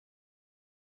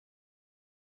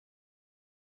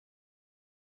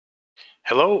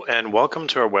Hello and welcome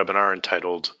to our webinar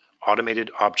entitled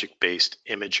Automated Object-Based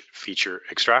Image Feature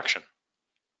Extraction.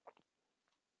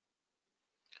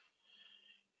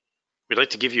 We'd like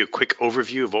to give you a quick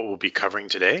overview of what we'll be covering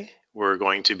today. We're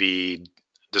going to be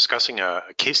discussing a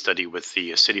case study with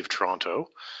the City of Toronto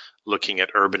looking at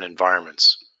urban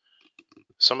environments.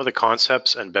 Some of the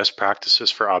concepts and best practices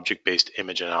for object-based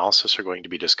image analysis are going to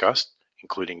be discussed,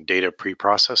 including data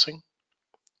pre-processing,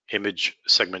 image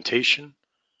segmentation,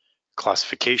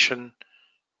 classification,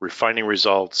 refining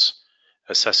results,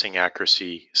 assessing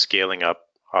accuracy, scaling up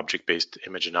object-based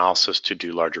image analysis to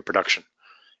do larger production.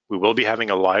 We will be having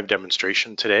a live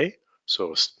demonstration today,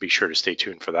 so be sure to stay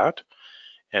tuned for that.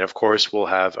 And of course, we'll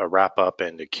have a wrap up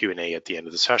and a Q&A at the end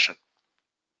of the session.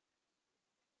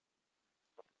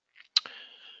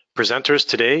 Presenters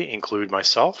today include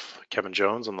myself, Kevin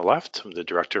Jones on the left. I'm the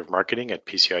Director of Marketing at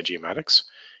PCI Geomatics.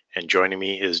 And joining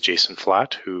me is Jason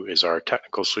Flatt, who is our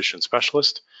Technical Solutions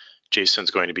Specialist. Jason's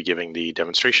going to be giving the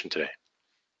demonstration today.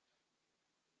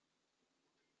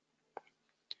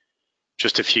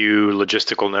 Just a few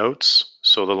logistical notes.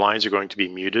 So the lines are going to be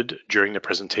muted during the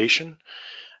presentation.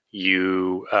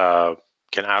 You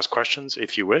can ask questions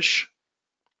if you wish,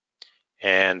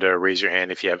 and raise your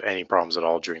hand if you have any problems at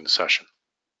all during the session.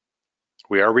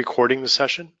 We are recording the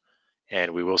session,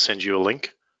 and we will send you a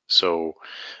link. So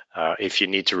if you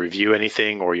need to review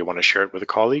anything or you want to share it with a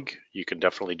colleague, you can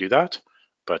definitely do that.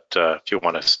 But if you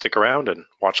want to stick around and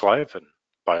watch live, then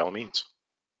by all means.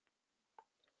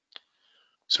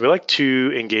 So we like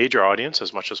to engage our audience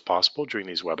as much as possible during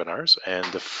these webinars. And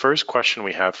the first question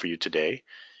we have for you today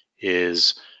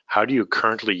is, how do you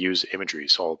currently use imagery?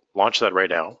 So I'll launch that right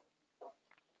now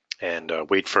and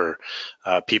wait for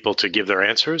people to give their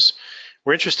answers.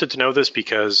 We're interested to know this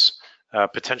because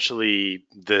potentially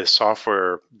the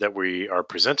software that we are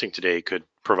presenting today could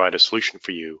provide a solution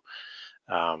for you.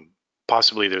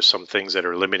 Possibly there's some things that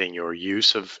are limiting your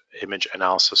use of image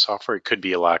analysis software. It could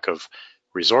be a lack of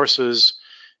resources.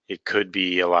 It could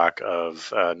be a lack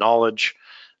of knowledge.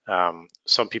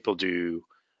 Some people do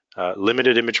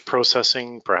limited image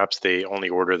processing. Perhaps they only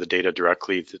order the data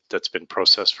directly that's been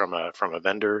processed from a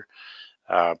vendor.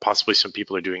 Possibly some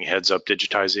people are doing heads-up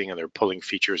digitizing and they're pulling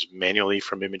features manually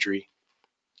from imagery.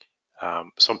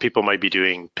 Some people might be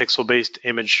doing pixel-based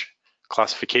image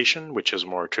classification, which is a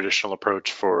more traditional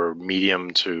approach for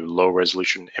medium to low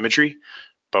resolution imagery.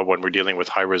 But when we're dealing with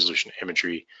high resolution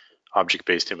imagery,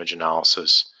 object-based image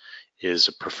analysis is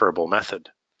a preferable method.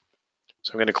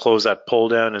 So I'm going to close that poll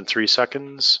down in 3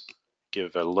 seconds,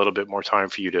 give a little bit more time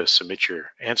for you to submit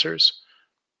your answers.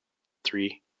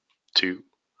 3, 2,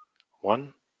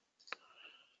 1.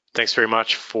 Thanks very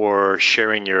much for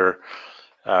sharing your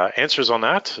answers on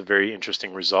that. Very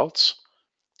interesting results.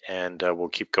 And we'll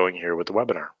keep going here with the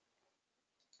webinar.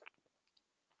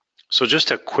 So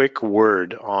just a quick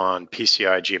word on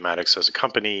PCI Geomatics as a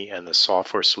company and the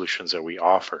software solutions that we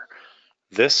offer.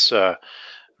 This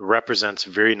represents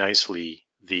very nicely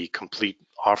the complete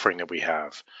offering that we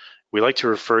have. We like to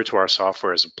refer to our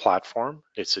software as a platform.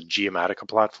 It's a Geomatica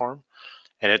platform,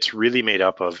 and it's really made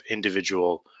up of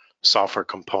individual software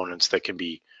components that can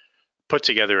be put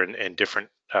together in different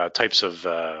types of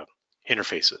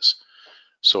interfaces.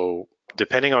 So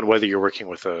depending on whether you're working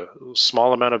with a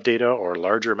small amount of data or a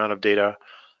larger amount of data,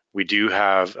 we do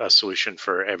have a solution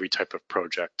for every type of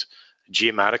project.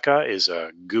 Geomatica is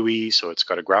a GUI, so it's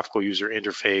got a graphical user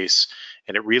interface,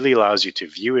 and it really allows you to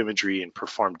view imagery and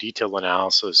perform detailed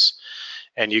analysis.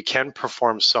 And you can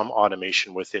perform some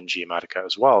automation within Geomatica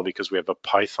as well, because we have a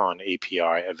Python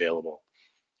API available.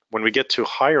 When we get to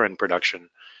higher end production,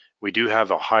 we do have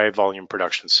a high volume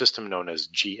production system known as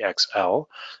GXL.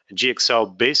 And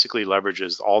GXL basically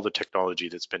leverages all the technology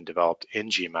that's been developed in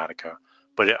Geomatica,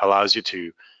 but it allows you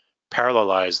to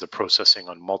parallelize the processing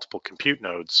on multiple compute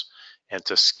nodes and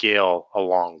to scale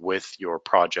along with your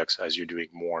projects as you're doing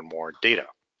more and more data.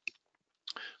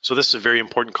 So this is a very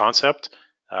important concept.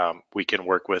 We can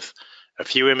work with a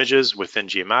few images within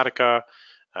Geomatica,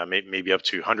 maybe up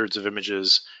to hundreds of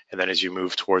images. And then as you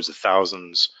move towards the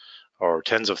thousands or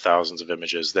tens of thousands of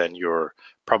images, then you're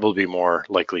probably more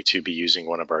likely to be using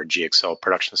one of our GXL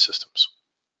production systems.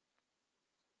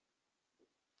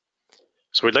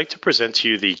 So we'd like to present to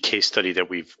you the case study that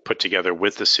we've put together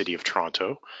with the City of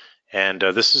Toronto. And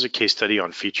this is a case study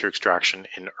on feature extraction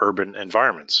in urban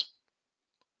environments.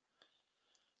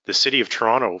 The City of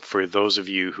Toronto, for those of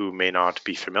you who may not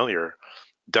be familiar,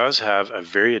 does have a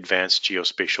very advanced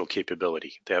geospatial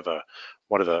capability. They have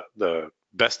one of the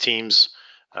best teams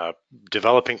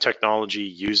developing technology,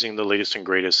 using the latest and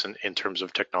greatest in terms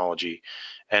of technology.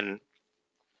 And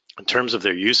in terms of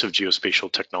their use of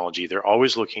geospatial technology, they're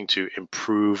always looking to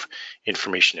improve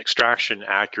information extraction,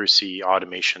 accuracy,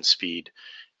 automation, speed,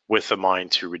 with a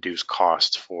mind to reduce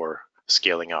costs for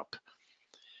scaling up.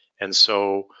 And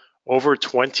so over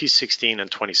 2016 and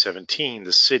 2017,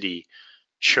 the city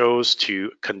chose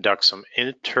to conduct some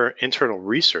internal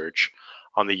research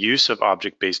on the use of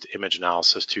object-based image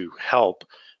analysis to help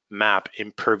map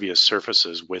impervious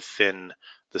surfaces within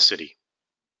the city.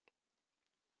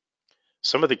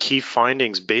 Some of the key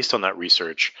findings based on that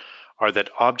research are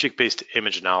that object-based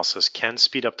image analysis can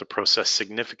speed up the process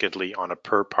significantly on a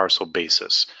per parcel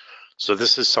basis. So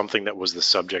this is something that was the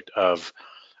subject of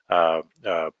a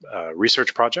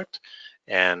research project,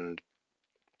 and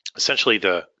essentially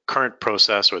the current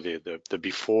process, or the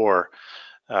before,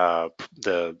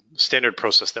 the standard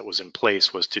process that was in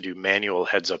place was to do manual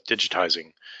heads-up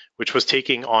digitizing, which was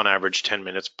taking on average 10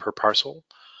 minutes per parcel.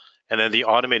 And then the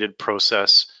automated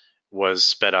process was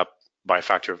sped up by a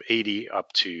factor of 80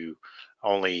 up to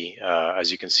only,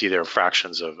 as you can see there,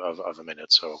 fractions of a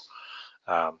minute. So,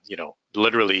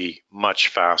 literally much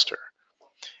faster.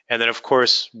 And then, of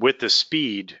course, with the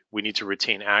speed, we need to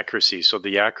retain accuracy. So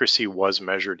the accuracy was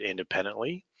measured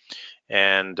independently,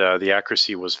 and the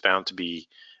accuracy was found to be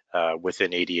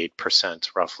within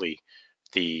 88% roughly,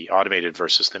 the automated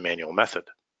versus the manual method.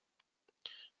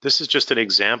 This is just an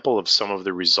example of some of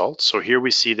the results. So here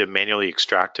we see the manually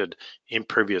extracted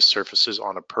impervious surfaces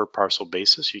on a per parcel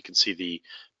basis. You can see the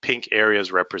pink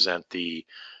areas represent the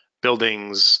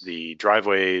buildings, the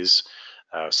driveways,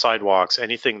 sidewalks,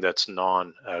 anything that's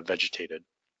non-vegetated.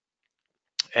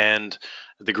 And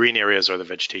the green areas are the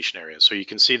vegetation areas. So you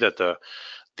can see that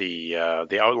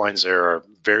the outlines there are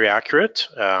very accurate,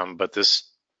 but this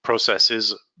process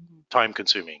is time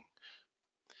consuming.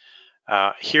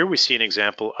 Here we see an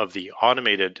example of the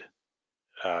automated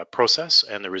process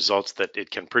and the results that it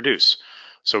can produce.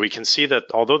 So we can see that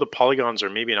although the polygons are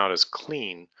maybe not as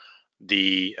clean,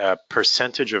 the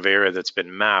percentage of area that's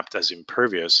been mapped as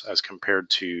impervious as compared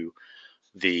to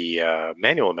the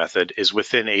manual method is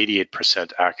within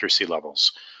 88% accuracy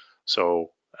levels.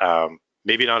 So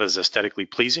maybe not as aesthetically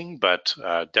pleasing, but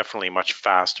definitely much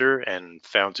faster and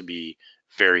found to be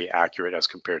very accurate as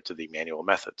compared to the manual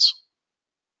methods.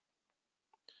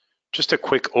 Just a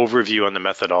quick overview on the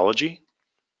methodology.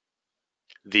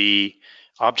 The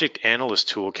object analyst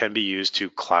tool can be used to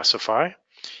classify,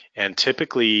 and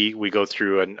typically we go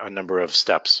through a number of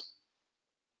steps.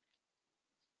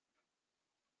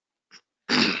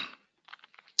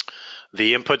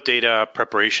 The input data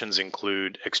preparations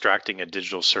include extracting a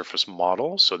digital surface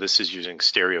model. So this is using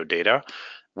stereo data.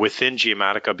 Within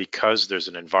Geomatica, because there's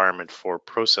an environment for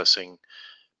processing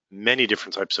many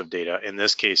different types of data, in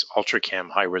this case, UltraCam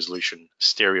high resolution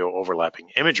stereo overlapping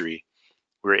imagery,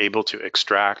 we're able to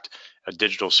extract a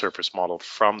digital surface model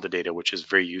from the data, which is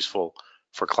very useful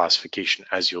for classification,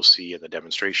 as you'll see in the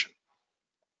demonstration.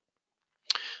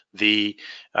 The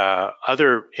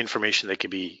other information that can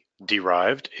be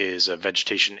derived is a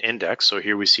vegetation index. So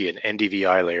here we see an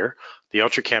NDVI layer. The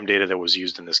UltraCam data that was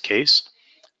used in this case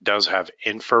does have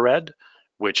infrared,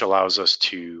 which allows us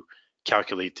to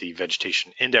calculate the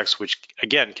vegetation index, which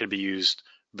again can be used,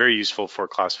 very useful for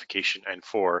classification and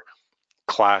for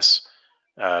class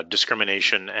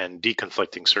discrimination and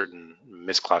deconflicting certain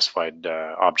misclassified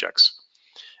objects.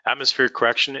 Atmospheric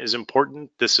correction is important.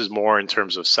 This is more in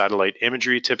terms of satellite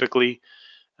imagery typically,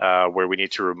 where we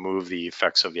need to remove the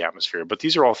effects of the atmosphere. But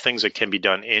these are all things that can be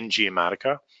done in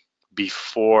Geomatica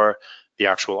before the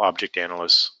actual object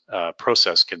analyst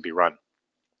process can be run.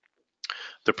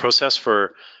 The process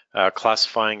for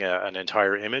classifying an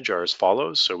entire image are as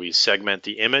follows. So we segment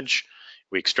the image,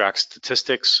 we extract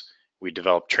statistics, we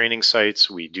develop training sites,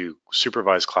 we do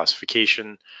supervised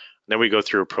classification, then we go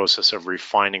through a process of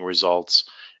refining results,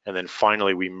 and then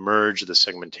finally we merge the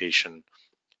segmentation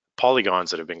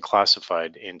polygons that have been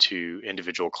classified into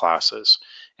individual classes,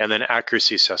 and then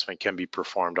accuracy assessment can be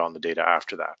performed on the data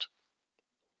after that.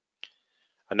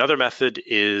 Another method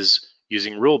is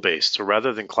using rule-based. So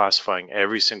rather than classifying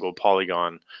every single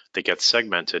polygon that gets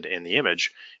segmented in the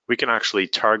image, we can actually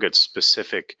target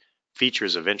specific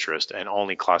features of interest and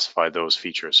only classify those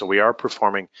features. So we are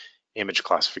performing image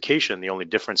classification. The only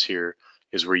difference here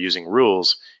is we're using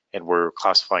rules and we're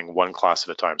classifying one class at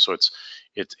a time. So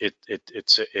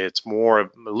it's more, a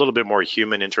little bit more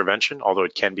human intervention, although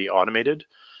it can be automated,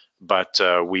 but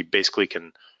we basically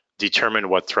can determine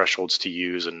what thresholds to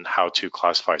use and how to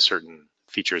classify certain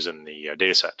features in the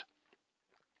data set.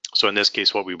 So in this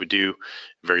case, what we would do,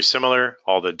 very similar,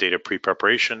 all the data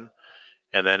pre-preparation,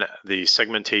 and then the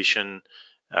segmentation,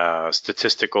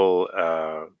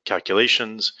 statistical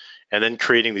calculations, and then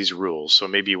creating these rules. So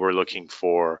maybe we're looking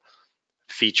for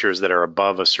features that are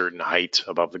above a certain height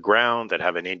above the ground that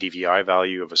have an NDVI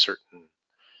value of a certain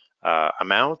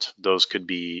amount. Those could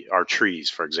be our trees,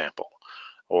 for example,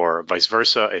 or vice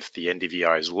versa. If the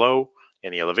NDVI is low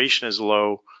and the elevation is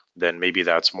low, then maybe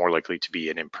that's more likely to be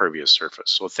an impervious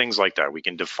surface. So things like that, we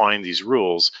can define these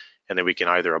rules and then we can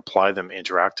either apply them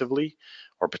interactively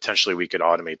or potentially we could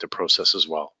automate the process as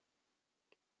well.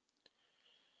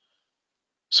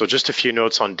 So just a few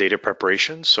notes on data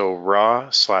preparation. So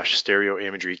raw/stereo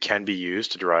imagery can be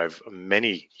used to derive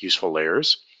many useful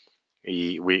layers.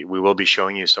 We will be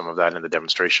showing you some of that in the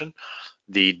demonstration.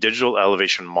 The digital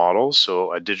elevation model,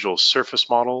 so a digital surface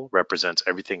model represents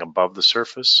everything above the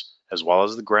surface as well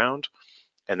as the ground.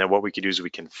 And then what we can do is we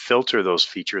can filter those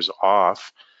features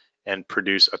off and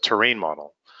produce a terrain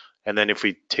model. And then if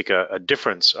we take a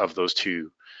difference of those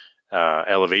two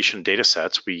elevation data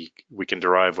sets, we can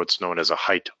derive what's known as a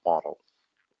height model.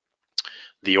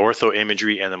 The ortho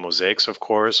imagery and the mosaics, of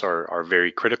course, are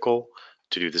very critical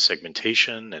to do the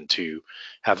segmentation and to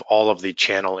have all of the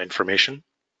channel information.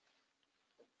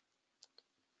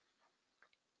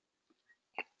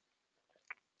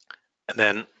 And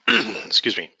then,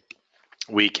 excuse me,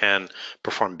 we can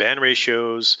perform band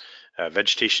ratios,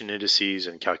 vegetation indices,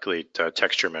 and calculate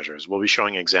texture measures. We'll be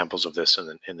showing examples of this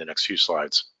in the next few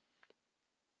slides.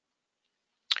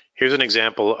 Here's an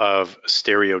example of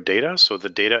stereo data. So the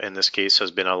data in this case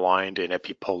has been aligned in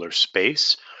epipolar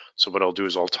space. So what I'll do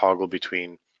is I'll toggle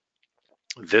between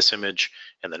this image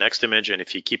and the next image. And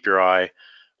if you keep your eye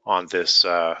on this,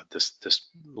 this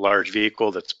large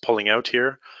vehicle that's pulling out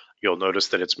here, you'll notice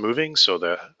that it's moving.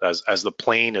 So as the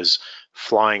plane is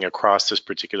flying across this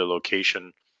particular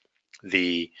location,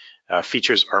 the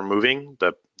features are moving,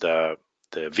 the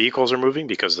vehicles are moving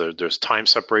because there's time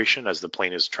separation as the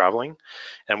plane is traveling.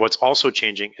 And what's also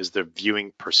changing is the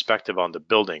viewing perspective on the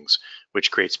buildings,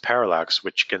 which creates parallax,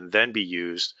 which can then be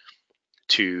used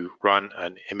to run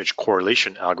an image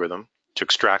correlation algorithm to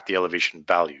extract the elevation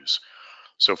values.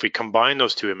 So if we combine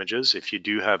those two images, if you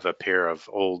do have a pair of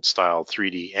old style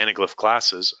 3D anaglyph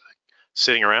glasses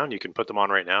sitting around, you can put them on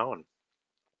right now and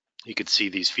you could see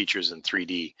these features in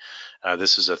 3D.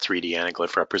 This is a 3D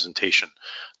anaglyph representation.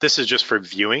 This is just for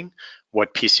viewing.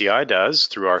 What PCI does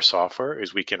through our software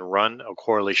is we can run a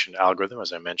correlation algorithm,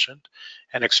 as I mentioned,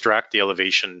 and extract the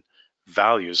elevation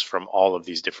values from all of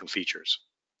these different features.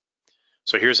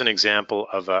 So here's an example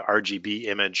of a RGB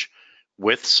image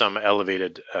with some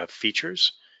elevated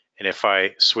features. And if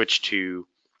I switch to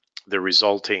the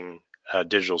resulting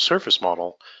digital surface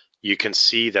model, you can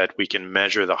see that we can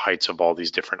measure the heights of all these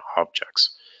different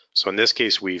objects. So in this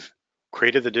case, we've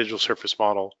created the digital surface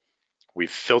model,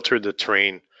 we've filtered the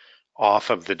terrain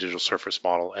off of the digital surface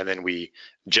model, and then we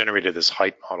generated this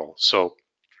height model. So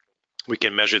we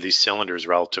can measure these cylinders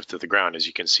relative to the ground. As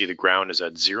you can see, the ground is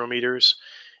at 0 meters,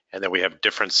 and then we have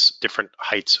different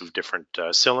heights of different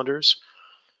cylinders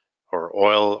or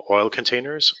oil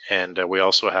containers, and we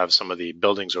also have some of the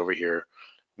buildings over here.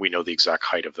 We know the exact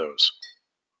height of those.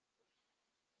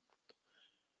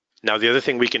 Now, the other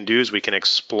thing we can do is we can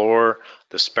explore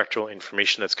the spectral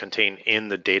information that's contained in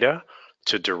the data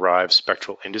to derive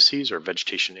spectral indices or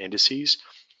vegetation indices.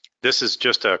 This is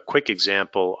just a quick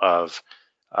example of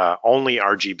only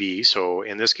RGB. So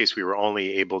in this case, we were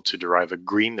only able to derive a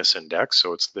greenness index.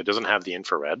 So it doesn't have the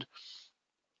infrared.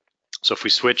 So if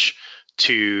we switch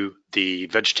to the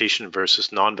vegetation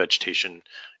versus non-vegetation,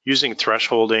 using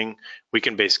thresholding, we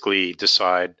can basically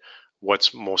decide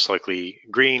what's most likely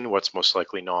green, what's most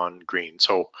likely non-green.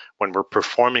 So when we're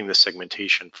performing the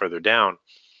segmentation further down,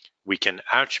 we can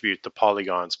attribute the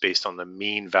polygons based on the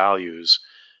mean values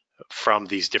from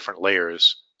these different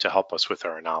layers to help us with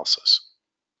our analysis.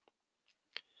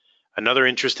 Another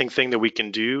interesting thing that we can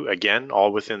do, again,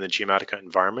 all within the Geomatica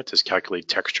environment, is calculate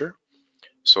texture.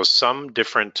 So some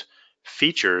different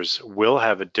features will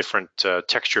have a different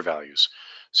texture values.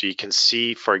 So you can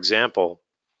see, for example,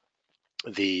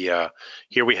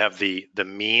 here we have the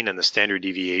mean and the standard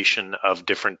deviation of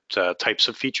different types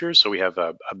of features. So we have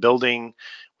a building,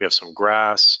 we have some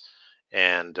grass,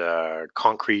 and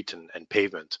concrete and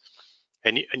pavement.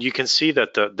 And you can see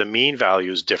that the mean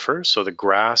values differ. So the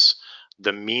grass,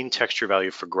 the mean texture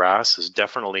value for grass is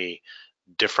definitely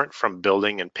different from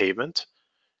building and pavement,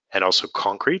 and also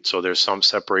concrete. So there's some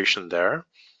separation there.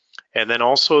 And then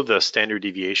also the standard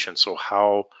deviation. So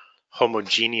how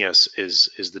homogeneous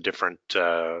is the different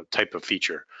type of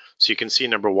feature. So you can see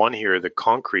number one here, the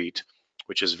concrete,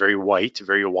 which is very white,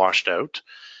 very washed out,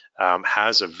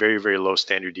 has a very, very low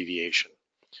standard deviation.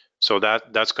 So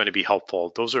that's going to be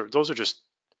helpful. Those are just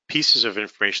pieces of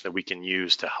information that we can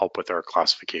use to help with our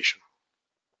classification.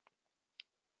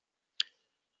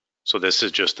 So this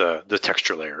is just the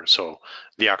texture layer. So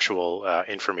the actual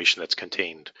information that's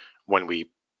contained when we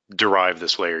derive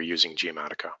this layer using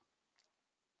Geomatica.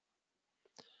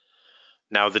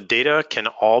 Now the data can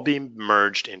all be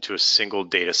merged into a single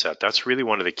data set. That's really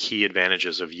one of the key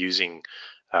advantages of using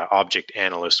Object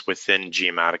Analyst within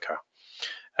Geomatica.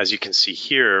 As you can see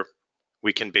here,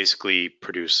 we can basically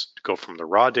go from the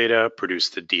raw data, produce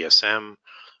the DSM,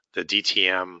 the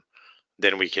DTM,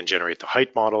 then we can generate the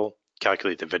height model,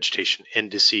 calculate the vegetation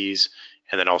indices,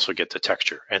 and then also get the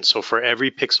texture. And so for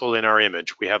every pixel in our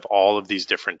image, we have all of these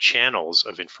different channels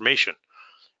of information.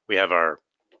 We have our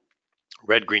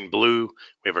red, green, blue,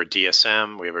 we have our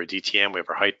DSM, we have our DTM, we have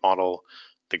our height model,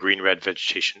 the green, red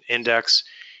vegetation index.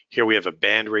 Here we have a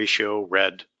band ratio,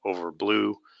 red over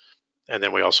blue, and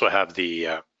then we also have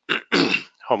the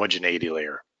homogeneity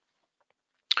layer.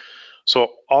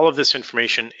 So all of this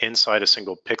information inside a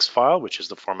single PIX file, which is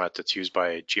the format that's used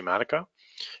by Geomatica,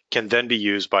 can then be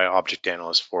used by Object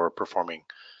Analyst for performing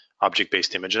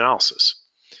object-based image analysis.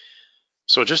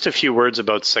 So just a few words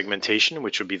about segmentation,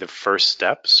 which would be the first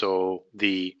step. So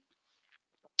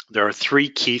there are three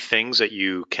key things that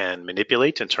you can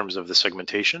manipulate in terms of the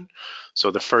segmentation.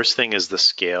 So the first thing is the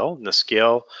scale. And the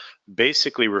scale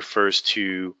basically refers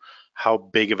to how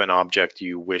big of an object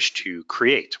you wish to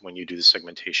create when you do the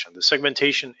segmentation. The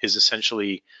segmentation is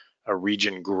essentially a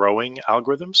region growing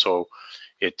algorithm. So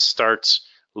it starts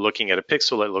looking at a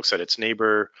pixel, it looks at its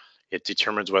neighbor, it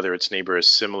determines whether its neighbor is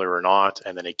similar or not,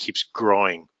 and then it keeps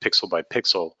growing pixel by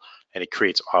pixel, and it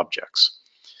creates objects.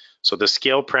 So the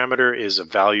scale parameter is a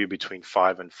value between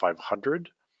 5 and 500.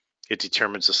 It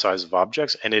determines the size of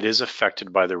objects, and it is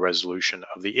affected by the resolution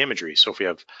of the imagery. So if we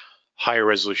have higher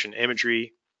resolution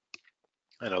imagery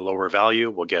and a lower value,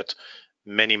 we'll get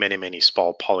many, many, many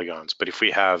small polygons. But if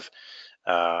we have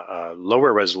a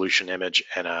lower resolution image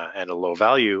and a low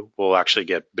value, we'll actually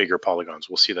get bigger polygons.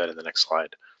 We'll see that in the next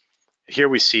slide. Here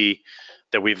we see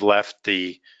that we've left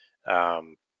the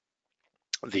only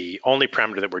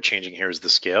parameter that we're changing here is the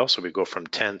scale. So we go from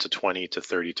 10 to 20 to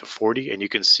 30 to 40, and you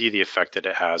can see the effect that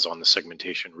it has on the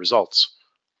segmentation results.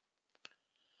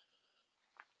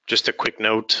 Just a quick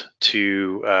note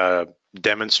to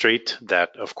demonstrate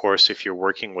that, of course, if you're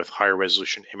working with higher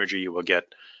resolution imagery, you will get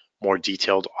more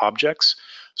detailed objects.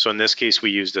 So in this case,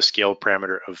 we used a scale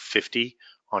parameter of 50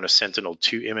 on a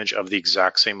Sentinel-2 image of the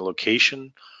exact same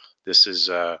location. This is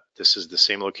the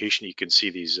same location. You can see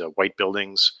these white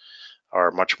buildings are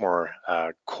much more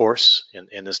coarse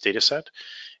in this data set.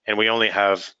 And we only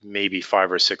have maybe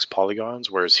 5 or 6 polygons,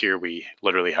 whereas here we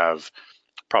literally have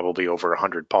probably over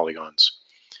 100 polygons.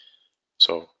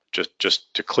 So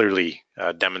just to clearly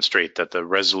demonstrate that the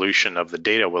resolution of the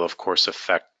data will of course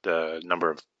affect the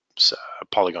number of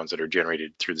polygons that are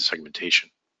generated through the segmentation.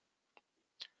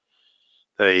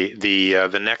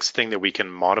 The next thing that we can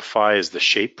modify is the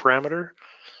shape parameter.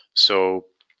 So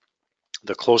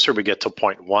the closer we get to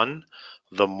 0.1,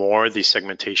 the more the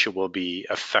segmentation will be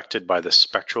affected by the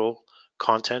spectral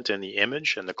content in the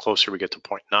image, and the closer we get to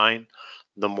 0.9,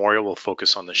 the more it will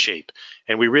focus on the shape.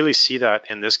 And we really see that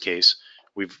in this case.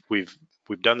 We've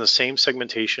done the same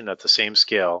segmentation at the same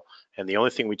scale, and the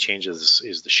only thing we change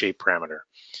is the shape parameter.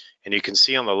 And you can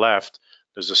see on the left,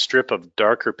 there's a strip of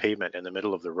darker pavement in the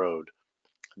middle of the road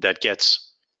that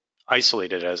gets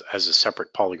isolated as a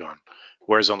separate polygon.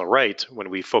 Whereas on the right, when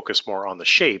we focus more on the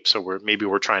shape, so maybe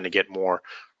we're trying to get more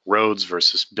roads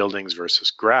versus buildings versus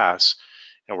grass,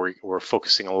 and we're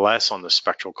focusing less on the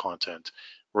spectral content,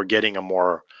 we're getting a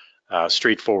more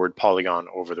straightforward polygon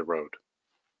over the road.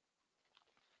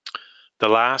 The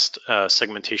last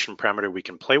segmentation parameter we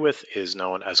can play with is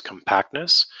known as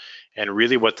compactness. And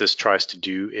really what this tries to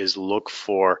do is look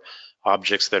for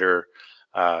objects that are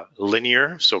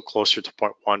linear. So closer to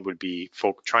 0.1 would be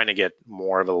trying to get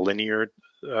more of a linear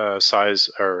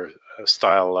size or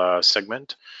style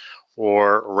segment,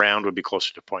 or round would be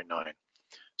closer to 0.9.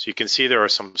 So you can see there are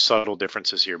some subtle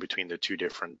differences here between the two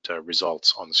different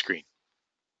results on the screen.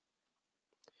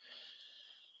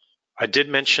 I did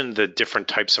mention the different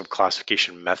types of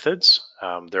classification methods.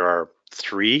 There are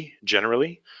 3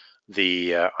 generally: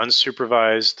 the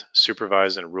unsupervised,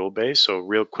 supervised, and rule-based. So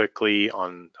real quickly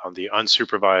on the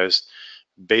unsupervised,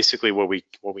 basically what we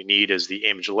need is the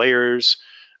image layers,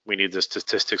 we need the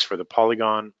statistics for the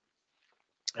polygon,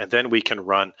 and then we can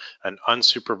run an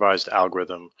unsupervised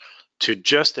algorithm to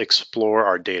just explore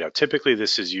our data. Typically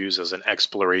this is used as an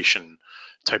exploration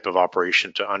type of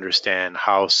operation to understand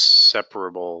how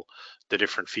separable the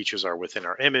different features are within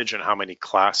our image and how many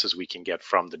classes we can get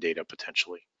from the data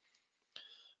potentially.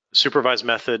 The supervised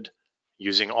method,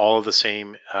 using all of the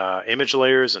same image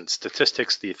layers and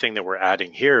statistics, the thing that we're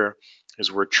adding here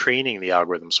is we're training the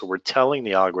algorithm. So we're telling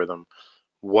the algorithm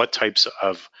what types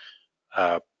of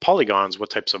polygons, what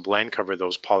types of land cover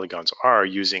those polygons are,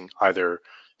 using either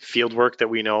field work that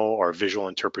we know or visual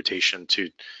interpretation to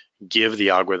give the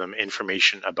algorithm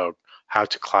information about how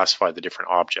to classify the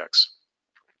different objects.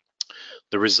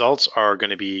 The results are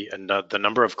going to be, the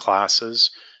number of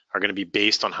classes are going to be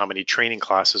based on how many training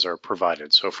classes are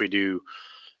provided. So if we do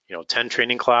 10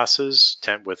 training classes,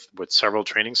 10 with several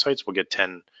training sites, we'll get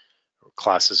 10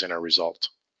 classes in our result.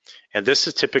 And this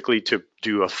is typically to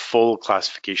do a full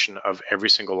classification of every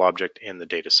single object in the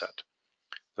data set.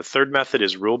 The third method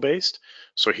is rule-based.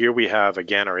 So here we have,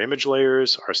 again, our image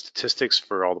layers, our statistics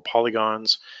for all the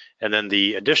polygons, and then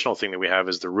the additional thing that we have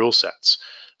is the rule sets.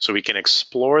 So we can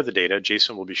explore the data.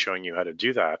 Jason will be showing you how to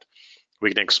do that.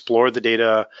 We can explore the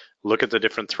data, look at the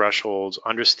different thresholds,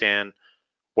 understand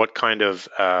what kind of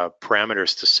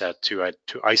parameters to set to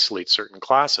isolate certain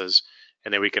classes,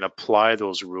 and then we can apply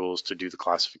those rules to do the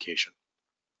classification.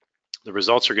 The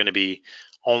results are going to be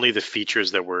only the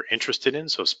features that we're interested in,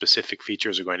 so specific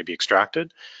features are going to be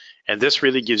extracted, and this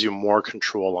really gives you more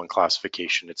control on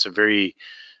classification. It's a very,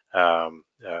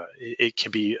 it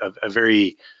can be a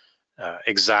very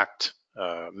exact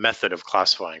method of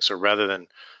classifying. So rather than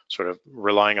sort of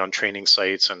relying on training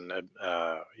sites and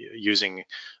using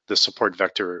the support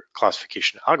vector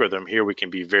classification algorithm, here we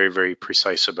can be very, very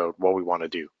precise about what we want to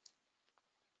do.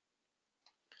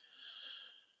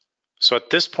 So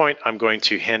at this point, I'm going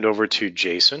to hand over to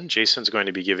Jason. Jason's going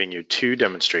to be giving you two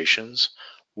demonstrations.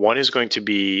 One is going to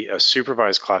be a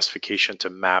supervised classification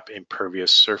to map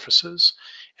impervious surfaces.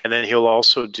 And then he'll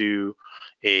also do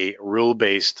a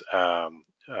rule-based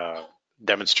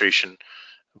demonstration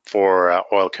for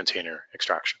oil container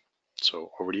extraction. So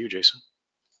over to you, Jason.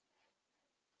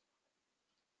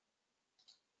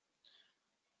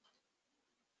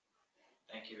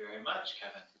 Thank you very much,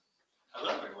 Kevin.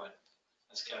 Hello, everyone.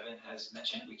 As Kevin has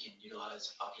mentioned, we can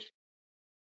utilize object.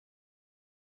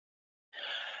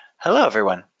 Hello,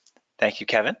 everyone. Thank you,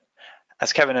 Kevin.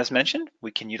 As Kevin has mentioned,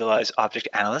 we can utilize Object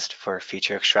Analyst for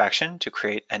feature extraction to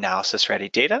create analysis-ready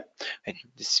data.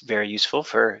 It's very useful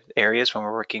for areas when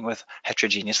we're working with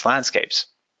heterogeneous landscapes.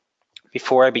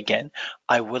 Before I begin,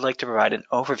 I would like to provide an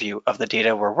overview of the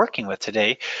data we're working with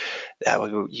today that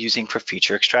we're using for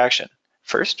feature extraction.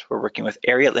 First, we're working with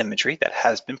aerial imagery that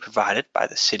has been provided by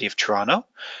the City of Toronto.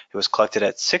 It was collected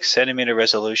at 6 centimeter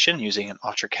resolution using an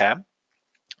UltraCam.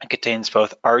 It contains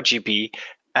both RGB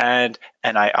and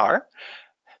NIR,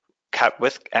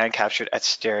 and captured at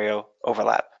stereo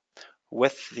overlap.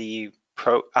 With the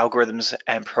algorithms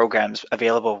and programs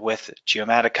available with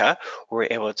Geomatica, we're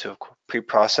able to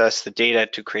pre-process the data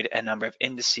to create a number of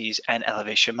indices and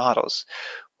elevation models.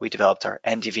 We developed our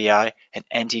NDVI and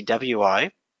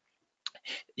NDWI.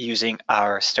 Using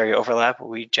our stereo overlap,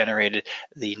 we generated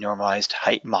the normalized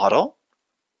height model.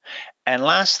 And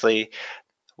lastly,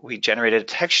 we generated a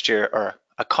texture or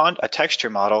a texture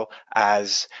model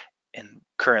as in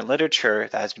current literature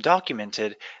that has been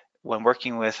documented. When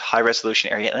working with high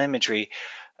resolution aerial imagery,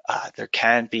 there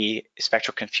can be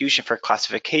spectral confusion for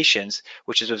classifications,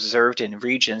 which is observed in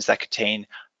regions that contain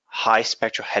high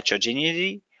spectral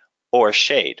heterogeneity or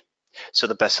shade. So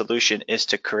the best solution is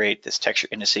to create this texture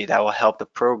indice that will help the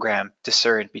program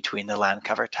discern between the land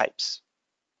cover types.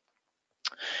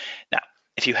 Now,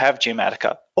 if you have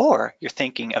Geomatica or you're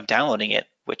thinking of downloading it,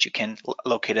 which you can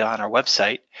locate it on our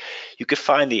website, you could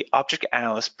find the Object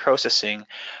Analyst Processing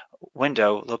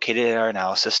window located in our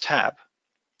Analysis tab.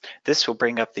 This will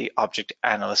bring up the Object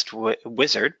Analyst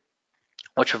wizard,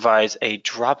 which provides a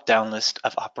drop-down list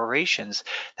of operations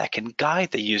that can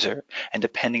guide the user, and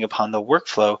depending upon the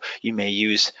workflow, you may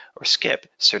use or skip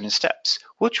certain steps,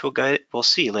 which we'll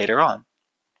see later on.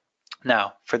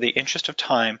 Now, for the interest of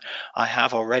time, I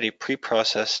have already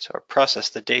pre-processed or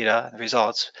processed the data and the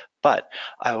results, but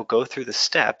I will go through the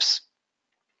steps.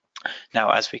 Now,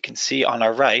 as we can see on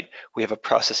our right, we have a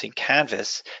processing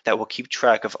canvas that will keep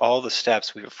track of all the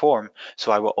steps we perform,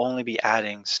 so I will only be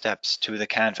adding steps to the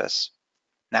canvas.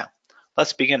 Now,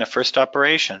 let's begin a first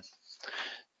operation.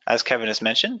 As Kevin has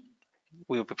mentioned,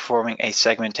 we will be performing a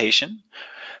segmentation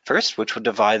first, which will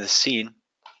divide the scene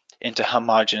into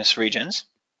homogeneous regions.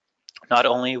 Not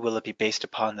only will it be based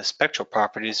upon the spectral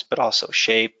properties, but also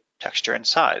shape, texture, and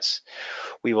size.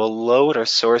 We will load our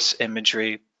source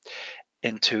imagery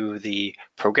into the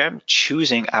program,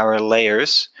 choosing our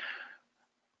layers,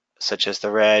 such as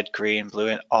the red, green, blue,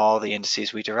 and all the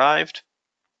indices we derived.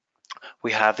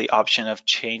 We have the option of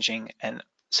changing and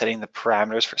setting the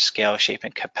parameters for scale, shape,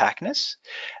 and compactness.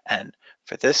 And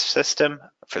for this system,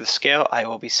 for the scale, I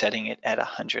will be setting it at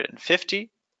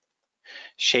 150,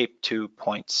 shape to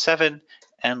 0.7,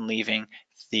 and leaving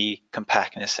the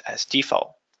compactness as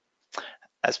default.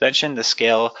 As mentioned, the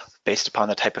scale based upon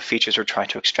the type of features we're trying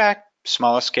to extract,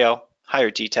 smaller scale, higher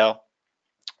detail,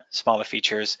 smaller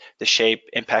features. The shape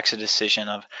impacts the decision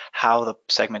of how the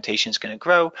segmentation is going to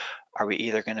grow. Are we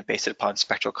either going to base it upon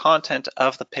spectral content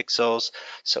of the pixels,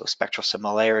 so spectral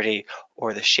similarity,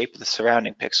 or the shape of the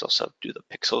surrounding pixels, so do the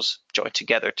pixels join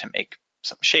together to make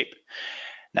some shape?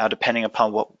 Now, depending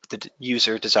upon what the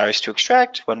user desires to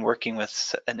extract, when working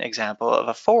with an example of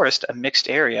a forest, a mixed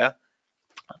area,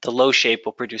 the low shape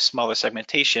will produce smaller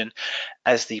segmentation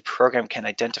as the program can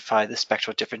identify the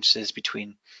spectral differences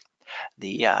between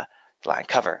the line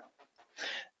cover.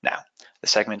 Now, the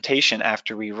segmentation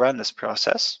after we run this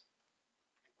process,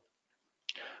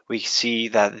 we see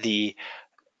that the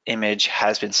image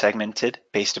has been segmented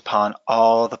based upon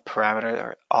all the parameters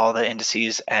or all the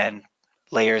indices and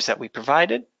layers that we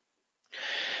provided.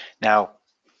 Now,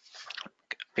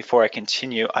 before I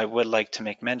continue, I would like to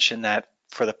make mention that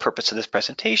for the purpose of this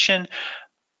presentation,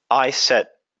 I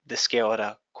set the scale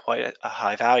at quite a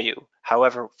high value.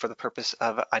 However, for the purpose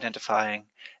of identifying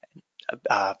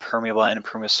permeable and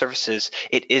impermeable surfaces,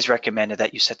 it is recommended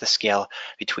that you set the scale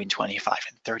between 25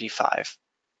 and 35.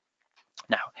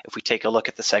 Now, if we take a look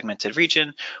at the segmented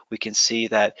region, we can see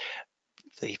that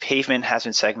the pavement has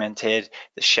been segmented,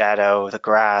 the shadow, the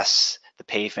grass, the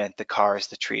pavement, the cars,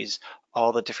 the trees,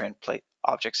 all the different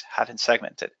objects have been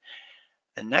segmented.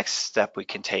 The next step we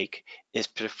can take is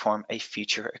to perform a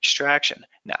feature extraction.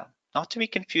 Now, not to be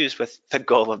confused with the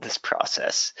goal of this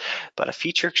process, but a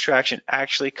feature extraction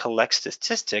actually collects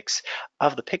statistics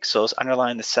of the pixels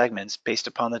underlying the segments based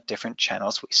upon the different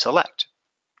channels we select.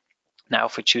 Now,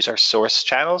 if we choose our source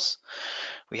channels,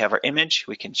 we have our image.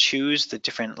 We can choose the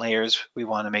different layers we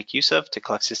want to make use of to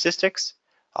collect statistics.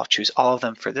 I'll choose all of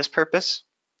them for this purpose.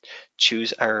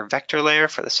 Choose our vector layer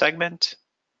for the segment.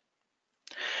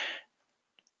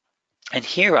 And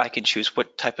here I can choose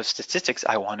what type of statistics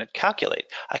I want to calculate.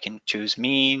 I can choose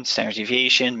mean, standard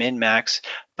deviation, min, max,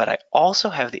 but I also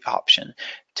have the option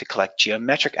to collect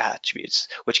geometric attributes,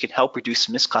 which can help reduce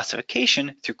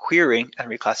misclassification through querying and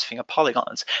reclassifying of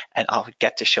polygons. And I'll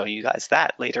get to show you guys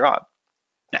that later on.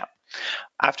 Now,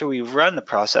 after we run the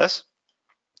process,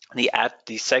 the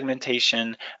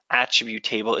segmentation attribute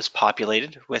table is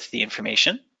populated with the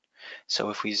information. So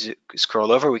if we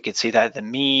scroll over, we can see that the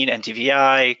mean,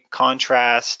 NDVI,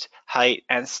 contrast, height,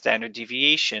 and standard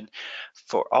deviation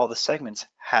for all the segments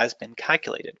has been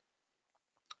calculated.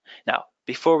 Now,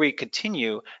 before we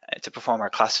continue to perform our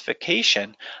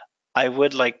classification, I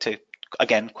would like to,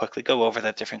 again, quickly go over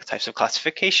the different types of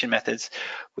classification methods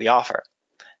we offer.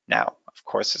 Now, of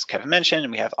course, as Kevin mentioned,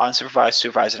 we have unsupervised,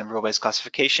 supervised, and rule-based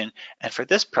classification. And for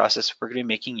this process, we're going to be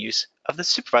making use of the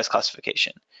supervised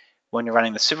classification. When you're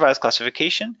running the supervised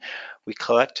classification, we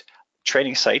collect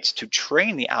training sites to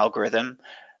train the algorithm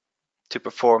to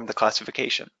perform the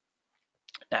classification.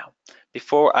 Now,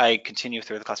 before I continue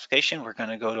through the classification, we're going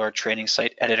to go to our training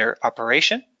site editor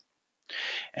operation.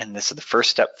 And this is the first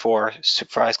step for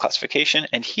supervised classification.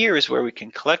 And here is where we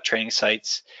can collect training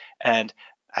sites and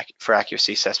for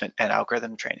accuracy assessment and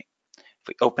algorithm training. If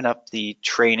we open up the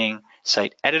training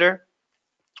site editor,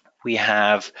 we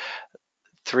have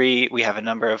a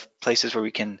number of places where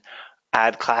we can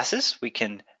add classes. We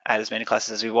can add as many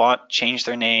classes as we want, change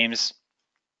their names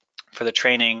for the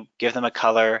training, give them a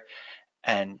color,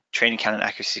 and training count and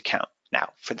accuracy count.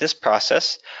 Now, for this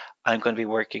process, I'm going to be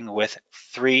working with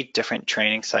 3 different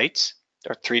training sites,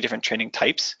 or 3 different training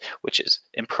types, which is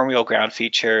impermeable ground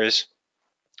features,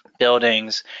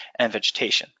 buildings, and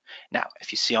vegetation. Now,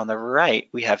 if you see on the right,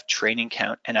 we have training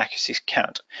count and accuracy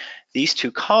count. These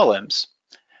 2 columns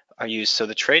are used, so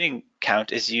the training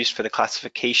count is used for the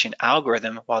classification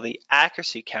algorithm, while the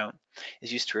accuracy count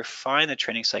is used to refine the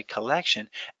training site collection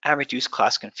and reduce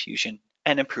class confusion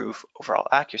and improve overall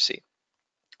accuracy.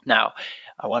 Now,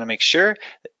 you want to make sure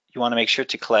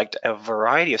to collect a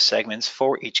variety of segments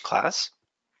for each class.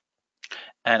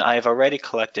 And I've already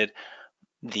collected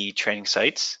the training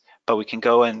sites, but we can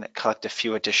go and collect a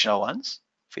few additional ones.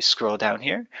 If we scroll down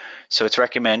here, so it's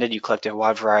recommended you collect a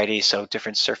wide variety, so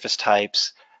different surface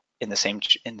types in the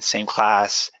same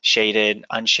class, shaded,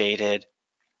 unshaded.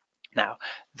 Now,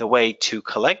 the way to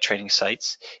collect training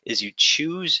sites is you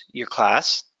choose your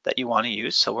class that you want to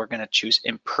use. So we're going to choose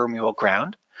impermeable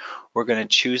ground. We're going to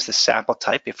choose the sample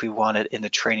type if we want it in the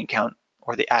training count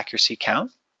or the accuracy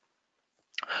count.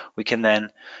 We can then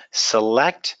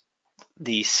select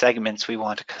the segments we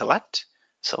want to collect.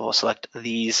 So we'll select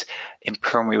these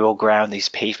impermeable ground, these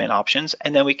pavement options,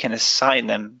 and then we can assign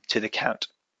them to the count.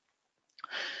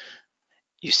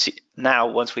 You see now,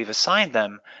 once we've assigned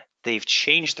them, they've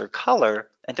changed their color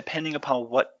and depending upon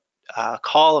what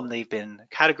column they've been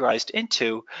categorized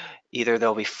into, either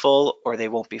they'll be full or they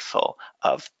won't be full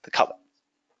of the color.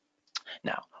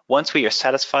 Now, once we are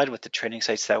satisfied with the training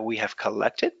sites that we have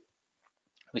collected,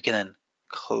 we can then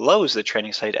close the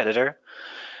training site editor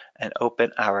and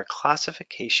open our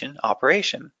classification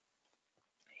operation.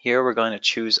 Here we're going to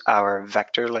choose our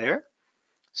vector layer,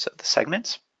 so the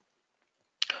segments.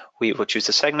 We will choose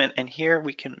the segment, and here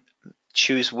we can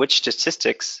choose which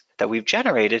statistics that we've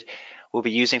generated we'll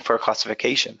be using for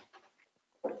classification.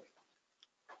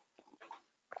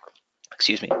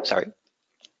 Excuse me, sorry.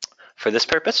 For this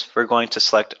purpose, we're going to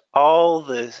select all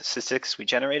the statistics we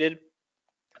generated,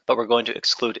 but we're going to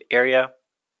exclude area,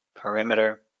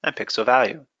 perimeter, and pixel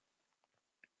value.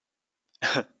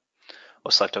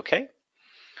 We'll select OK.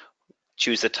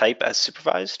 Choose the type as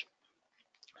supervised.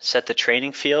 Set the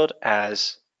training field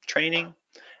as training,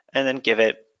 and then give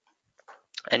it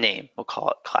a name. We'll call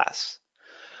it class.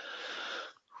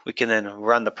 We can then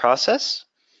run the process.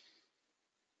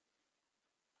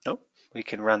 We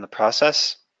can run the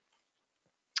process,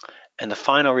 and the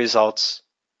final results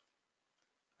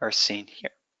are seen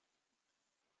here.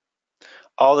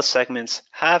 All the segments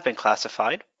have been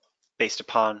classified based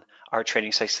upon our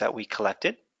training sites that we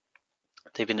collected.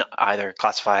 They've been either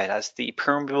classified as the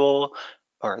permeable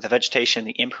or the vegetation,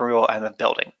 the impermeable, and the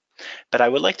building. But I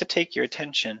would like to take your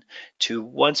attention to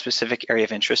one specific area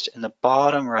of interest in the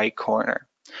bottom right corner.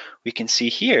 We can see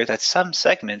here that some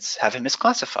segments have been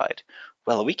misclassified.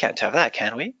 Well, we can't have that,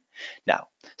 can we? No.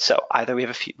 So either we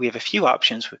have a few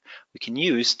options we can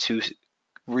use to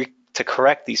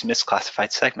correct these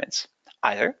misclassified segments.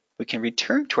 Either we can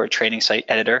return to our training site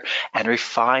editor and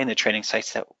refine the training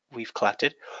sites that we've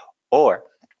collected, or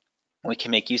we can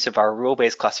make use of our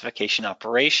rule-based classification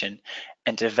operation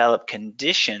and develop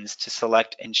conditions to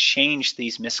select and change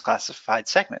these misclassified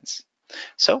segments.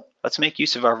 So let's make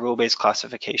use of our rule-based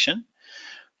classification.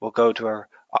 We'll go to our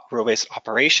rule-based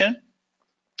operation,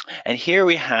 and here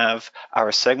we have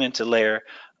our segmented layer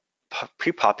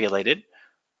pre-populated.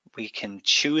 We can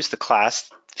choose the class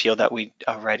field that we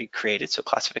already created, so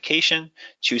classification,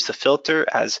 choose the filter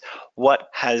as what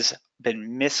has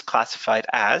been misclassified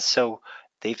as, so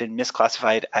they've been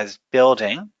misclassified as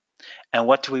building, and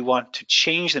what do we want to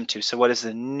change them to? So what is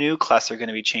the new class they're going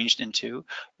to be changed into,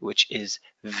 which is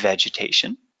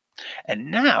vegetation.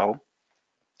 And now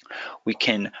we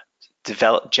can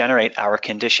generate our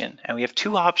condition, and we have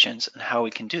two options on how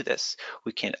we can do this.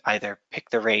 We can either pick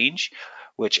the range,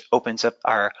 which opens up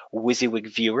our WYSIWYG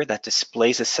viewer that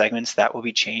displays the segments that will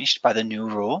be changed by the new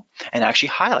rule and actually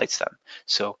highlights them.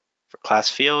 So for class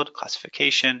field,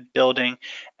 classification, building,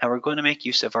 and we're going to make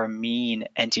use of our mean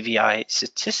NTVI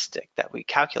statistic that we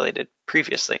calculated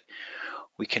previously.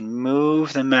 We can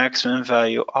move the maximum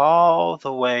value all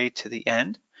the way to the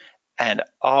end, and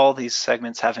all these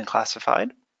segments have been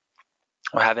classified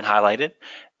or have been highlighted,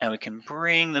 and we can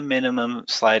bring the minimum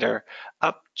slider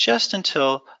up just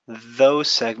until those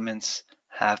segments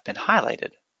have been highlighted.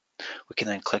 We can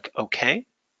then click OK.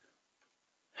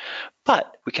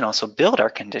 But we can also build our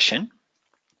condition,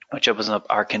 which opens up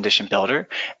our condition builder,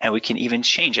 and we can even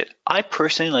change it. I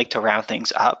personally like to round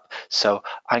things up, so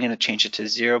I'm going to change it to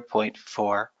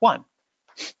 0.41.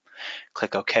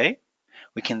 Click OK.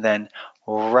 We can then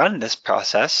run this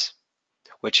process,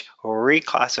 which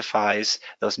reclassifies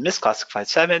those misclassified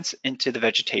segments into the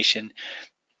vegetation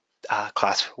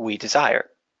class we desire.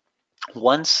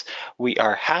 Once we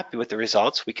are happy with the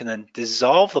results, we can then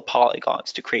dissolve the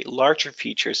polygons to create larger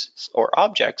features or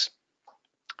objects.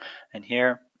 And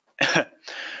here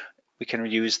we can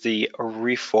use the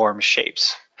reform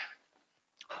shapes.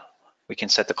 We can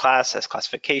set the class as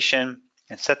classification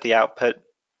and set the output,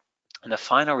 and the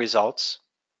final results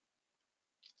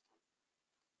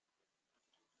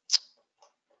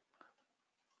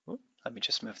let me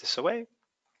just move this away.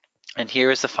 And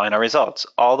here is the final results.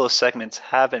 All those segments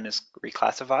have been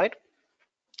reclassified.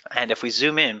 And if we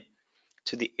zoom in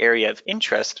to the area of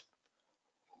interest,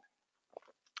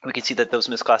 we can see that those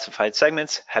misclassified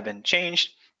segments have been changed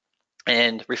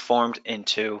and reformed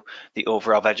into the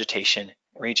overall vegetation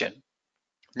region.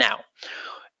 Now,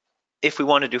 if we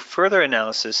want to do further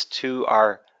analysis to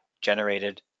our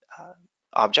generated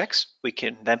objects, we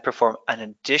can then perform an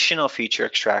additional feature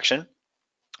extraction.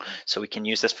 So we can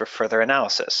use this for further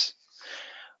analysis.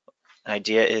 The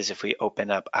idea is if we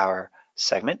open up our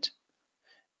segment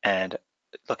and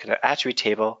look at our attribute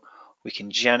table, we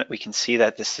can see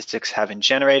that the statistics have been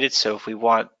generated. So if we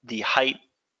want the height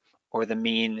or the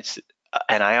mean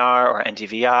NIR or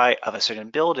NDVI of a certain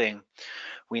building,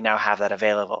 we now have that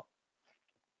available.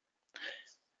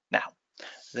 Now,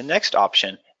 the next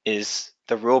option is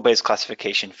the rule-based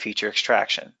classification feature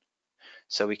extraction.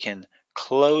 So we can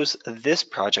close this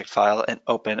project file and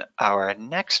open our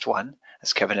next one,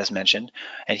 as Kevin has mentioned.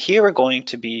 And here we're going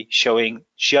to be showing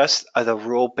just the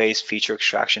rule-based feature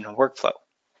extraction workflow.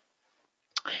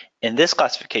 In this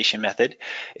classification method,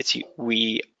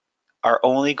 we are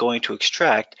only going to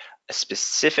extract a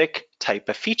specific type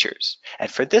of features. And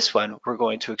for this one, we're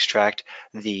going to extract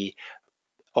the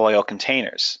oil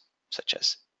containers, such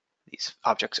as these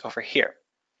objects over here.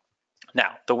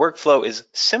 Now, the workflow is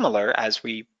similar as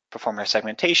we perform our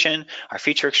segmentation, our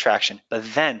feature extraction, but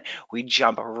then we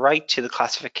jump right to the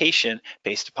classification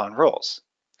based upon roles.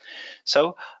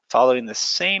 So following the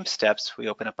same steps, we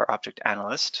open up our object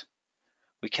analyst.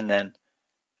 We can then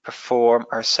perform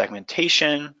our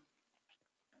segmentation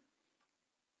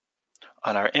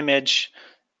on our image,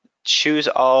 choose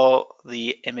all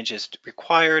the images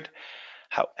required.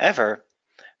 However,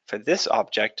 for this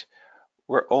object,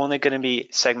 we're only going to be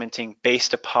segmenting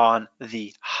based upon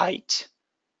the height,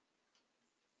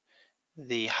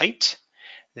 the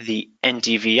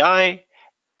NDVI,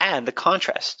 and the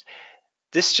contrast.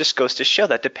 This just goes to show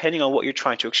that depending on what you're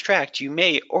trying to extract, you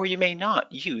may or you may not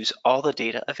use all the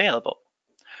data available.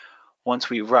 Once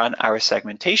we run our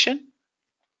segmentation,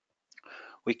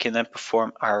 we can then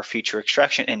perform our feature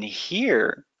extraction, and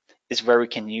here is where we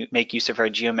can make use of our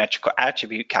geometrical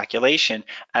attribute calculation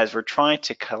as we're trying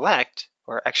to collect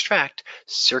or extract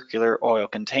circular oil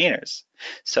containers.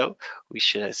 So we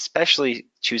should especially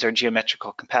choose our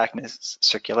geometrical compactness,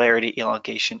 circularity,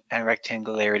 elongation, and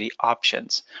rectangularity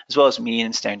options, as well as mean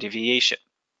and standard deviation.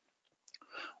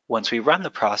 Once we run the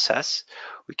process,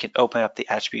 we can open up the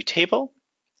attribute table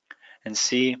and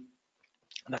see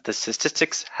that the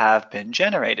statistics have been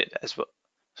generated as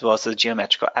well as the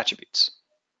geometrical attributes.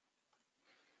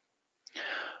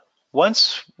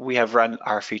 Once we have run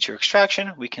our feature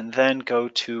extraction, we can then go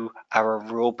to our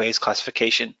rule-based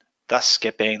classification, thus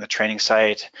skipping the training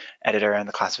site, editor, and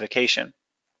the classification.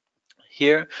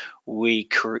 Here we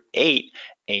create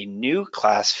a new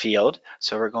class field,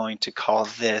 so we're going to call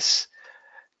this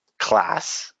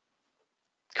class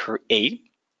create.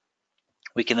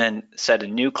 We can then set a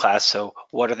new class, so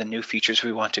what are the new features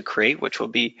we want to create, which will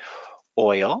be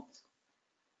oil.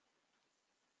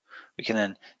 We can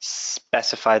then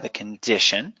specify the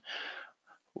condition,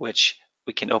 which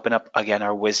we can open up again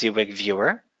our WYSIWYG viewer.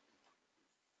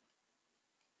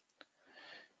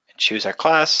 And choose our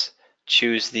class,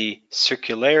 choose the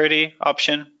circularity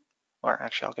option, or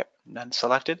actually I'll get none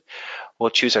selected.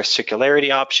 We'll choose our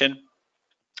circularity option,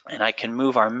 and I can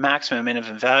move our maximum and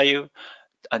minimum value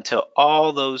until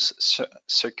all those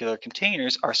circular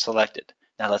containers are selected.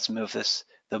 Now let's move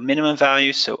the minimum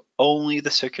value so only the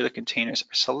circular containers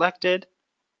are selected.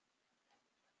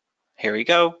 Here we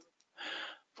go.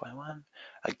 0.1.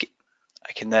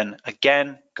 I can then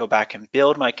again go back and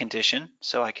build my condition,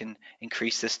 so I can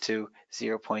increase this to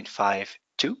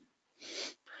 0.52.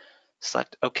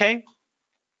 Select OK,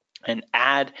 and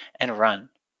add and run.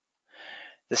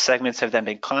 The segments have then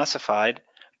been classified,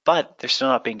 but they're still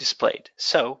not being displayed.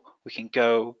 So we can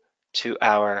go to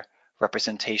our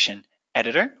representation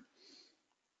editor,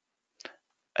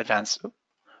 advanced,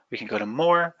 we can go to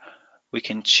more, we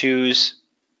can choose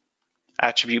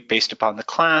attribute based upon the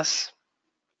class,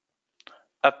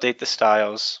 update the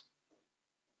styles,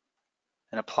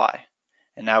 and apply.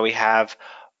 And now we have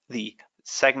the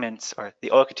segments or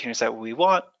the oil containers that we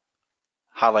want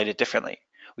highlighted differently.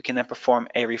 We can then perform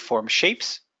a reform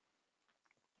shapes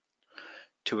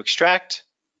to extract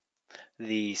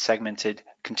the segmented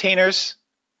containers,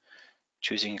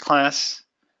 choosing a class,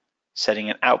 setting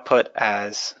an output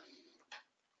as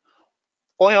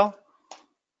oil,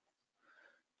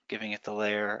 giving it the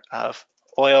layer of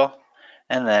oil,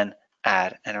 and then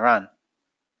add and run.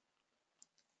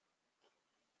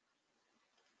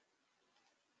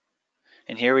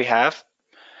 And here we have,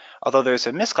 although there's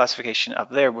a misclassification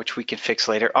up there, which we can fix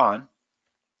later on,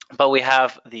 but we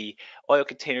have the oil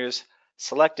containers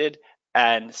selected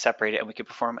and separated, and we can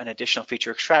perform an additional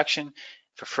feature extraction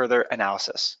for further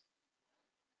analysis.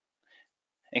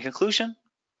 In conclusion,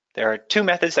 there are two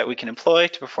methods that we can employ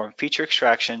to perform feature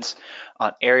extractions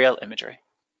on aerial imagery.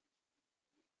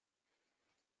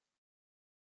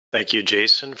 Thank you,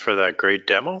 Jason, for that great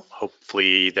demo.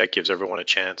 Hopefully that gives everyone a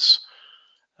chance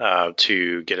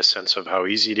to get a sense of how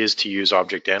easy it is to use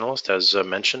Object Analyst. As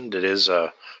mentioned, it is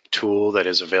a tool that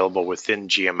is available within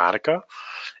Geomatica,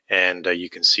 and you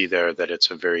can see there that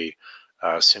it's a very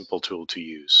simple tool to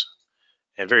use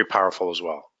and very powerful as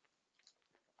well.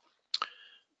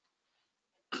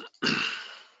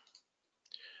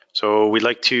 So we'd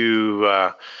like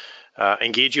to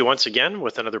engage you once again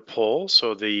with another poll.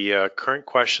 So the current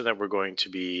question that we're going to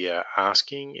be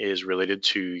asking is related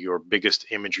to your biggest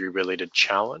imagery related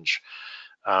challenge.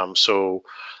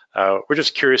 We're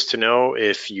just curious to know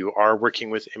if you are working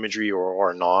with imagery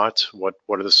or not. What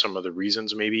are some of the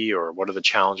reasons maybe, or what are the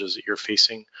challenges that you're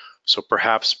facing? So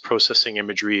perhaps processing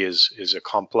imagery is a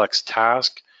complex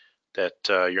task that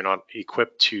you're not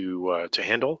equipped to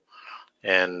handle,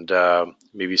 and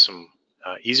maybe some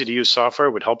easy to use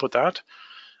software would help with that.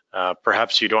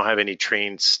 Perhaps you don't have any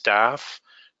trained staff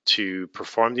to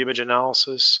perform the image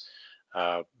analysis.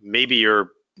 Maybe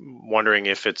you're wondering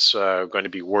if it's going to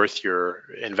be worth your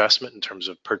investment in terms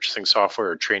of purchasing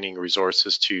software or training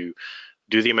resources to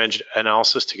do the image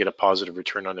analysis to get a positive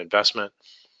return on investment.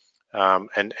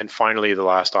 And finally, the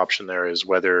last option there is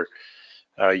whether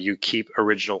you keep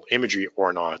original imagery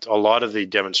or not. A lot of the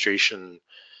demonstration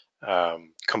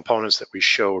components that we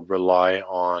showed rely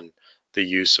on the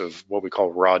use of what we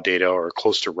call raw data or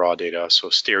close to raw data, so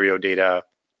stereo data,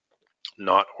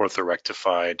 not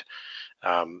orthorectified.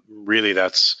 Really,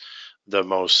 that's the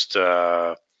most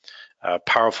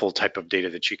powerful type of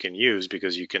data that you can use,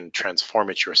 because you can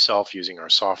transform it yourself using our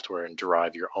software and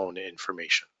derive your own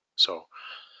information. So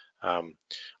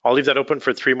I'll leave that open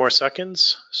for 3 more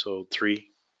seconds. So 3,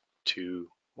 2,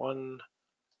 1.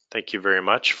 Thank you very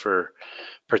much for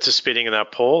participating in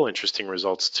that poll. Interesting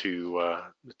results to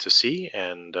see,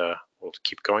 and we'll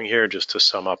keep going here just to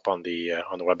sum up on the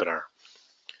webinar.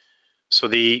 So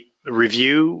the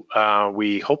review,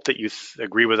 we hope that you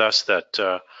agree with us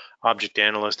that Object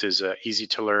Analyst is an easy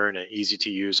to learn and easy to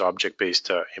use object-based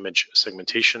image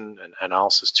segmentation and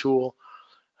analysis tool.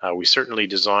 We certainly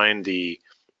designed the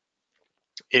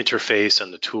interface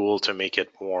and the tool to make it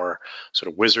more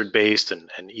sort of wizard-based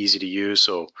and easy to use.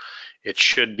 So it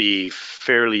should be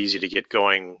fairly easy to get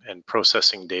going and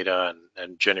processing data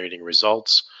and generating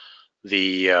results.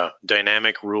 The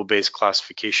dynamic rule-based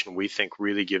classification, we think,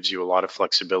 really gives you a lot of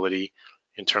flexibility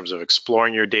in terms of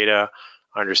exploring your data,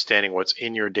 understanding what's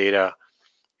in your data,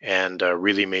 and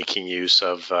really making use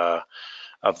of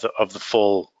the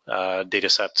full data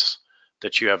sets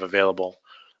that you have available.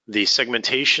 The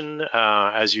segmentation,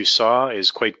 as you saw,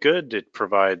 is quite good. It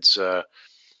provides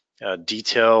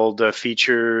detailed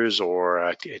features,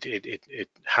 or it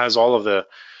has all of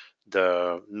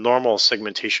the normal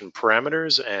segmentation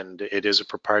parameters, and it is a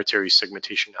proprietary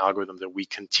segmentation algorithm that we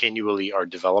continually are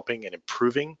developing and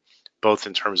improving, both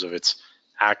in terms of its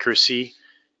accuracy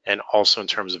and also in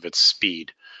terms of its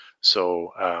speed.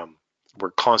 So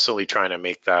we're constantly trying to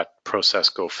make that process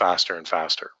go faster and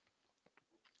faster.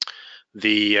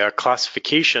 The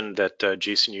classification that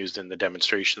Jason used in the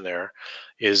demonstration there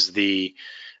is the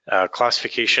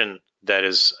classification that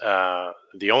is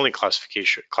the only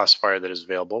classifier that is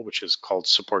available, which is called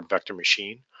support vector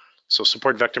machine. So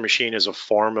support vector machine is a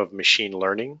form of machine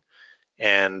learning,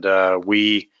 and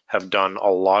we have done a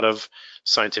lot of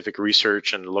scientific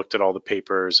research and looked at all the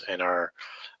papers, and our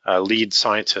lead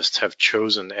scientists have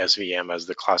chosen SVM as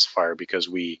the classifier because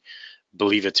we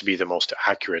believe it to be the most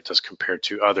accurate as compared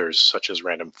to others, such as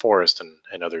random forest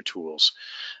and other tools.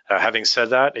 Having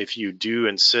said that, if you do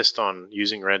insist on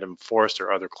using random forest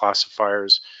or other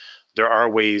classifiers, there are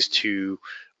ways to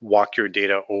walk your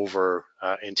data over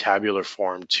in tabular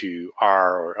form to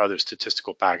R or other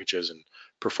statistical packages and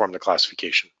perform the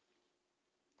classification.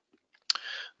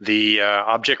 The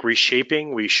object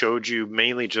reshaping, we showed you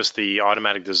mainly just the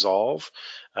automatic dissolve,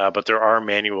 but there are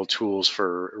manual tools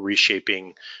for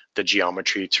reshaping the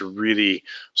geometry to really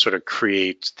sort of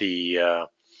create the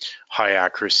high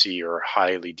accuracy or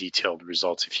highly detailed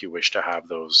results if you wish to have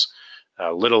those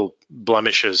little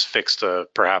blemishes fixed.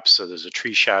 Perhaps there's a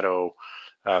tree shadow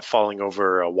falling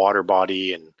over a water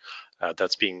body, and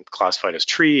that's being classified as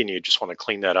tree, and you just want to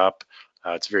clean that up.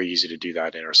 It's very easy to do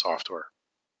that in our software.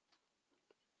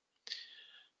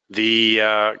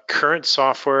 The current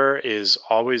software is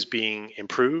always being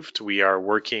improved. We are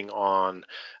working on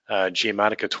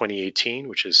Geomatica 2018,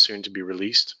 which is soon to be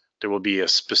released. There will be a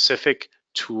specific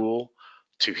tool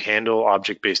to handle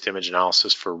object-based image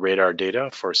analysis for radar data,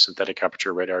 for synthetic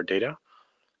aperture radar data.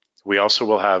 We also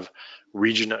will have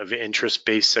region of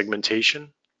interest-based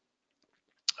segmentation.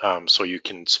 So you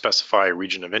can specify a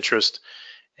region of interest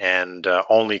and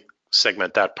only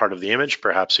segment that part of the image.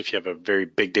 Perhaps if you have a very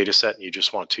big data set and you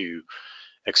just want to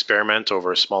experiment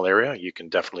over a small area, you can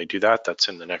definitely do that. That's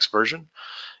in the next version.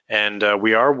 And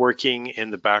we are working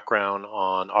in the background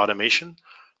on automation.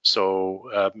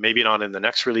 So maybe not in the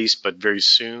next release, but very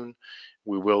soon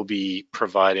we will be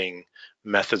providing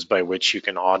methods by which you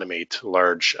can automate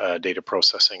large data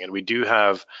processing. And we do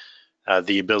have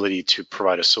the ability to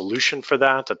provide a solution for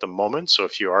that at the moment. So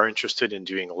if you are interested in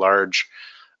doing large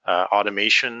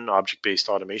automation, object-based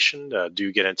automation,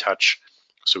 do get in touch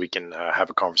so we can have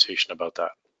a conversation about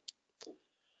that.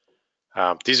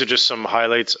 These are just some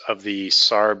highlights of the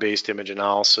SAR-based image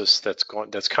analysis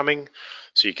that's coming.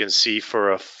 So you can see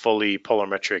for a fully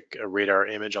polarimetric radar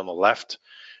image on the left,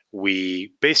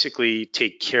 we basically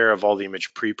take care of all the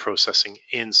image pre-processing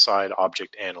inside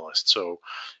Object Analyst. So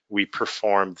we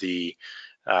perform the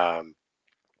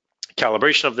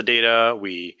calibration of the data,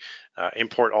 we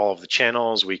import all of the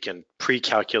channels, we can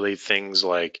pre-calculate things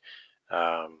like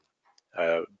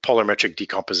polarimetric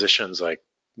decompositions like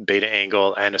beta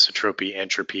angle, anisotropy,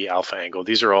 entropy, alpha angle.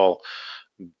 These are all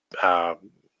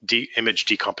image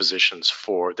decompositions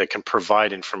that can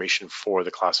provide information for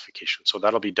the classification. So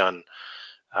that'll be done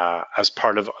as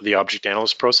part of the object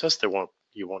analyst process.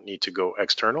 You won't need to go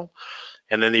external.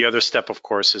 And then the other step, of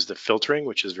course, is the filtering,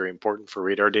 which is very important for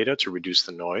radar data to reduce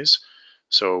the noise.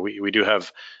 So we do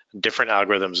have different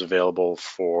algorithms available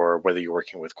for whether you're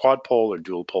working with quad pole or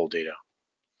dual pole data.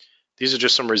 These are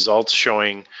just some results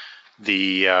showing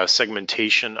the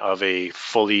segmentation of a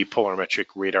fully polarimetric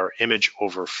radar image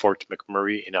over Fort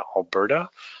McMurray in Alberta.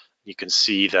 You can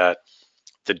see that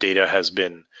the data has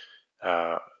been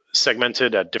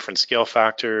segmented at different scale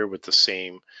factor with the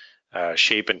same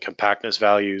shape and compactness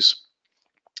values.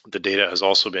 The data has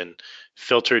also been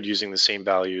filtered using the same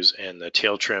values, and the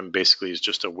tail trim basically is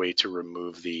just a way to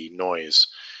remove the noise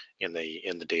in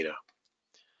the data.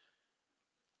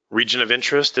 Region of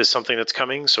interest is something that's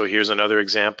coming. So here's another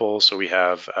example. So we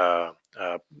have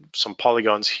some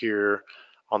polygons here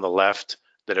on the left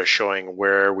that are showing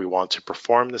where we want to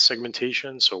perform the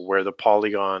segmentation. So where the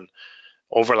polygon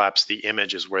overlaps the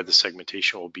image is where the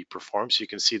segmentation will be performed. So you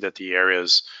can see that the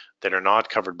areas that are not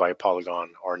covered by a polygon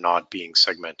are not being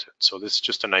segmented. So this is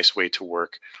just a nice way to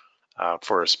work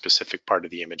for a specific part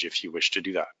of the image if you wish to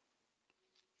do that.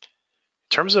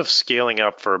 In terms of scaling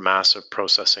up for massive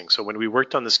processing, so when we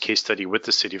worked on this case study with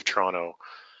the City of Toronto,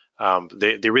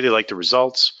 they really liked the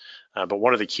results, but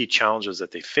one of the key challenges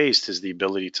that they faced is the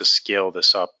ability to scale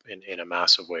this up in a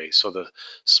massive way. So the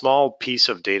small piece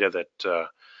of data that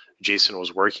Jason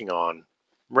was working on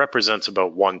represents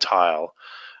about one tile,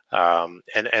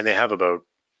 and they have about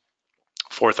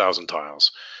 4,000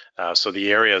 tiles. So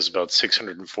the area is about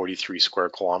 643 square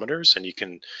kilometers, and you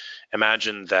can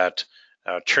imagine that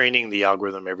training the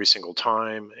algorithm every single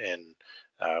time and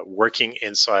working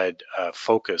inside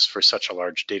focus for such a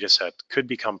large data set could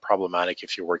become problematic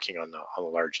if you're working on a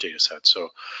large data set. So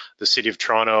the City of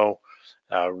Toronto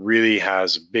really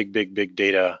has big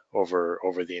data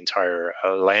over the entire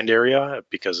land area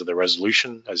because of the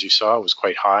resolution, as you saw, was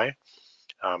quite high.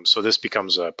 So this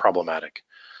becomes problematic.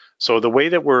 So the way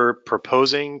that we're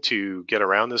proposing to get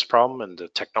around this problem and the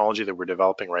technology that we're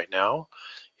developing right now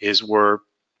is we're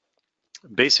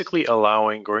basically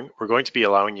we're going to be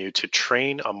allowing you to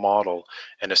train a model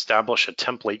and establish a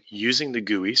template using the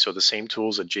GUI, so the same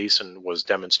tools that Jason was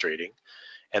demonstrating.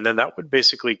 And then that would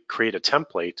basically create a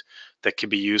template that could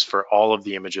be used for all of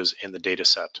the images in the data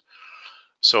set.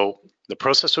 So the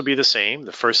process would be the same.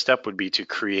 The first step would be to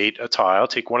create a tile,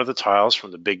 take one of the tiles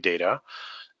from the big data,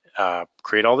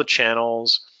 create all the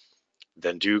channels,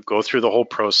 then go through the whole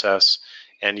process.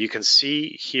 And you can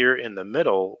see here in the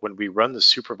middle, when we run the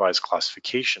supervised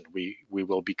classification, we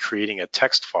will be creating a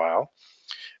text file,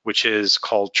 which is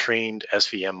called trained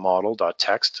SVM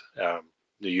model.txt.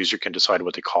 The user can decide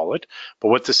what to call it. But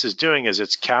what this is doing is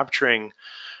it's capturing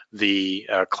the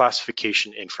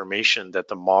classification information that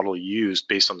the model used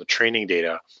based on the training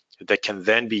data that can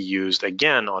then be used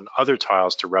again on other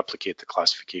tiles to replicate the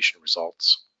classification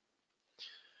results.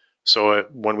 So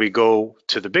when we go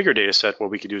to the bigger data set, what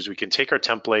we can do is we can take our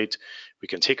template, we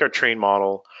can take our train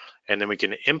model, and then we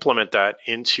can implement that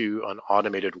into an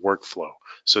automated workflow.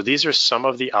 So these are some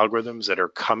of the algorithms that are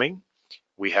coming.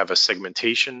 We have a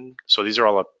segmentation. So these are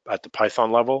all at the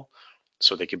Python level,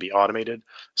 so they can be automated.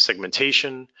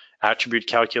 Segmentation, attribute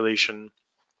calculation.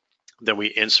 Then we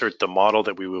insert the model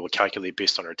that we will calculate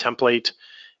based on our template.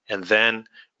 And then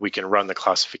we can run the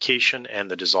classification and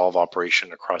the dissolve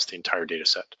operation across the entire data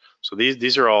set. So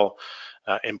these are all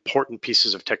important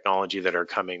pieces of technology that are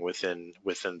coming within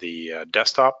the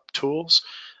desktop tools,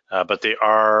 but they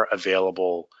are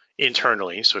available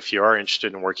internally. So if you are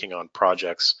interested in working on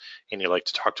projects and you'd like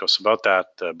to talk to us about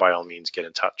that, by all means, get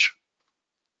in touch.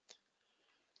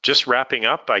 Just wrapping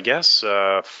up, I guess,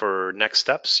 for next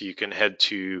steps, you can head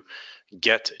to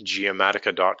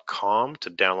getgeomatica.com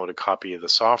to download a copy of the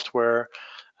software.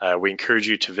 We encourage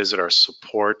you to visit our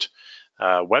support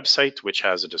website, which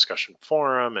has a discussion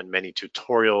forum and many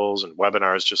tutorials and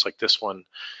webinars just like this one.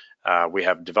 We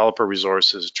have developer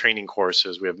resources, training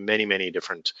courses. We have many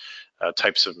different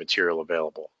types of material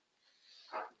available.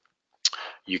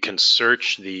 You can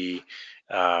search the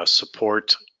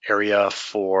support area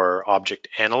for object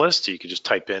analyst. You can just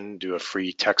type in, do a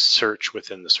free text search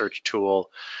within the search tool,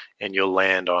 and you'll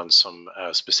land on some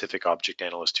specific object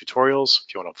analyst tutorials.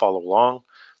 If you want to follow along,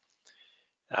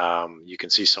 you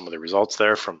can see some of the results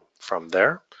there from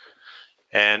there.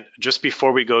 And just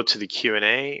before we go to the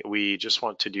Q&A, we just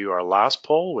want to do our last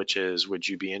poll, which is, would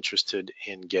you be interested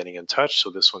in getting in touch?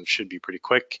 So this one should be pretty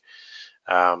quick.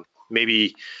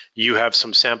 Maybe you have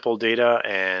some sample data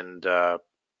and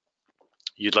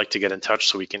you'd like to get in touch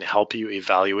so we can help you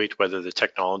evaluate whether the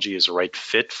technology is a right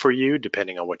fit for you,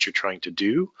 depending on what you're trying to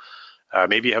do.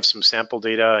 Maybe you have some sample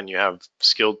data and you have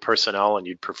skilled personnel and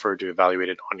you'd prefer to evaluate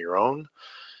it on your own.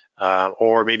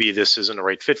 Or maybe this isn't a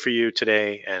right fit for you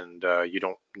today and you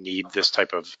don't need this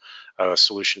type of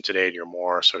solution today and you're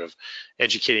more sort of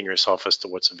educating yourself as to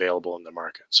what's available in the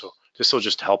market. So this will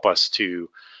just help us to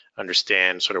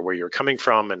understand sort of where you're coming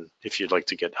from and if you'd like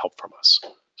to get help from us. So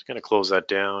I'm going to close that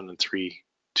down in 3,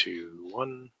 2,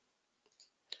 1.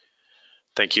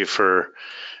 Thank you for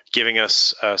giving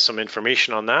us some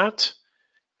information on that.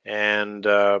 And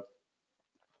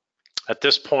at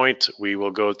this point, we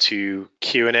will go to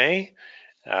Q&A.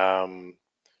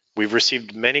 We've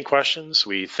received many questions.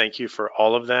 We thank you for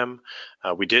all of them.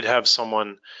 We did have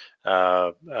someone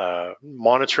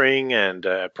monitoring and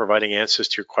providing answers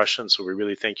to your questions, so we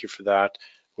really thank you for that.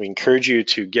 We encourage you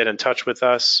to get in touch with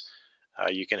us.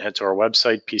 You can head to our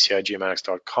website,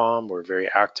 PCIGeomatics.com. We're very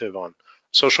active on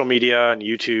social media and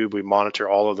YouTube. We monitor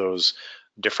all of those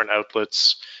different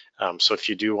outlets. So if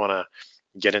you do want to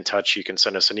get in touch, you can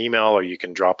send us an email or you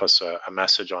can drop us a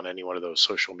message on any one of those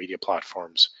social media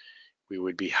platforms. We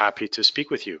would be happy to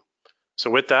speak with you. So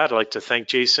with that, I'd like to thank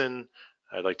Jason.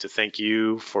 I'd like to thank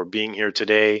you for being here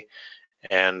today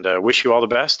and wish you all the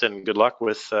best and good luck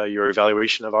with your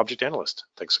evaluation of Object Analyst.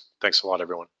 Thanks a lot,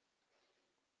 everyone.